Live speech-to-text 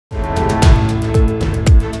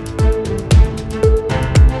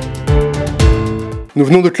Nous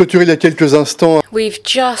venons de clôturer il y a quelques instants. We've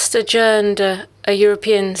just adjourned a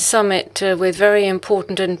European summit with very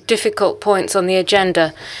important and difficult points on the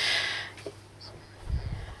agenda.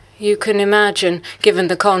 You can imagine, given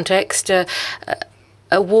the context, a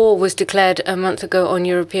war was declared a month ago on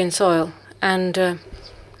European soil. And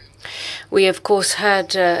we, of course,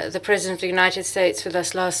 had the President of the United States with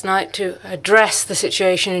us last night to address the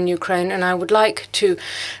situation in Ukraine. And I would like to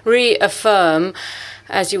reaffirm,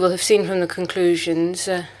 as you will have seen from the conclusions,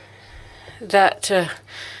 that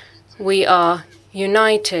we are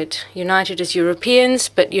united as Europeans,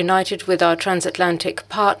 but united with our transatlantic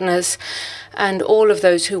partners and all of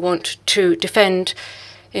those who want to defend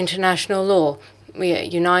international law. We are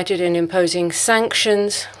united in imposing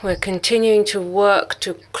sanctions. We're continuing to work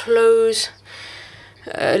to close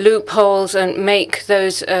loopholes and make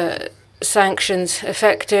those sanctions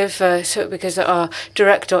effective, because there are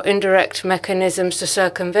direct or indirect mechanisms to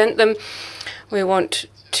circumvent them. We want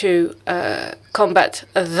to combat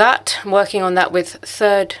that, working on that with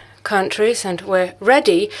third countries, and we're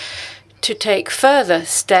ready to take further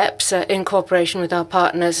steps in cooperation with our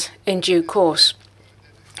partners in due course.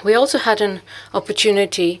 We also had an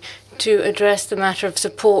opportunity to address the matter of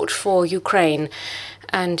support for Ukraine.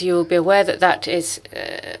 And you will be aware that that is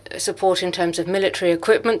support in terms of military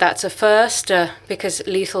equipment. That's a first, because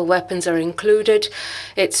lethal weapons are included.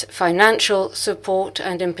 It's financial support,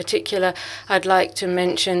 and in particular, I'd like to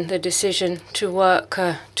mention the decision to work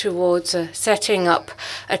towards setting up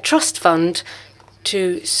a trust fund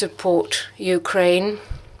to support Ukraine.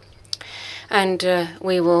 And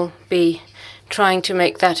we will be trying to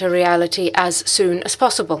make that a reality as soon as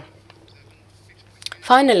possible.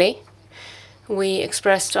 Finally, we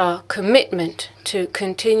expressed our commitment to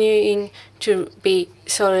continuing to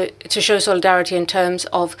show solidarity in terms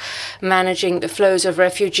of managing the flows of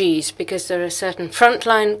refugees, because there are certain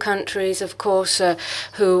frontline countries, of course,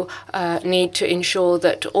 who need to ensure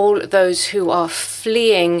that all those who are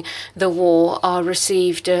fleeing the war are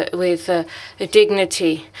received with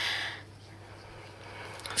dignity.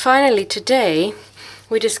 Finally, today,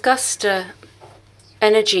 we discussed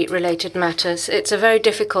energy-related matters. It's a very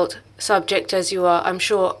difficult subject, as you are, I'm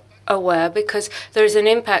sure, aware, because there is an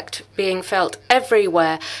impact being felt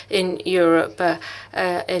everywhere in Europe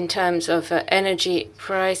in terms of energy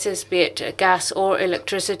prices, be it gas or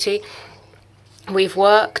electricity. We've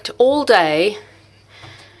worked all day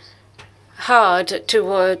hard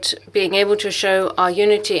toward being able to show our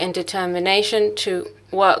unity and determination to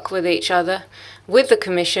work with each other, with the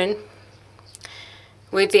Commission,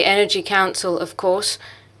 with the Energy Council, of course,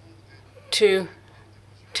 to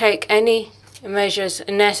take any measures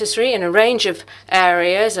necessary in a range of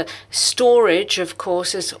areas. Storage, of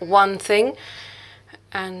course, is one thing.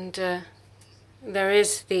 And there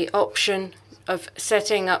is the option of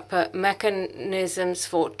setting up mechanisms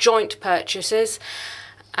for joint purchases,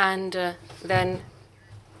 and then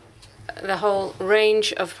the whole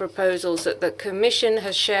range of proposals that the Commission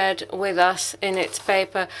has shared with us in its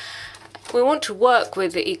paper. We want to work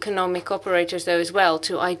with the economic operators, though, as well,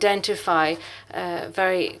 to identify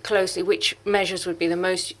very closely which measures would be the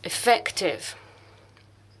most effective.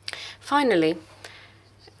 Finally,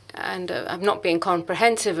 and I'm not being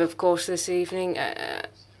comprehensive, of course, this evening,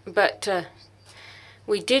 but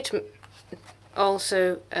we did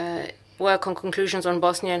also work on conclusions on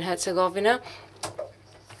Bosnia and Herzegovina.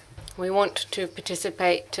 We want to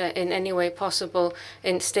participate in any way possible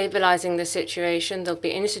in stabilizing the situation. There'll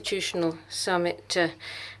be an institutional summit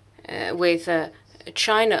with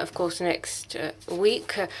China, of course, next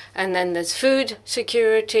week. And then there's food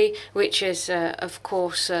security, which is, of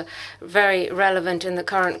course, very relevant in the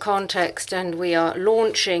current context. And we are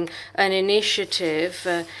launching an initiative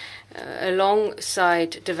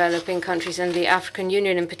alongside developing countries and the African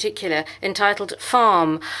Union in particular, entitled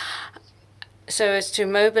Farm, so as to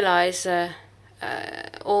mobilize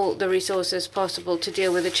all the resources possible to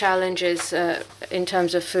deal with the challenges in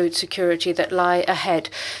terms of food security that lie ahead.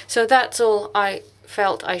 So that's all I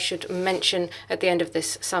felt I should mention at the end of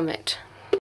this summit.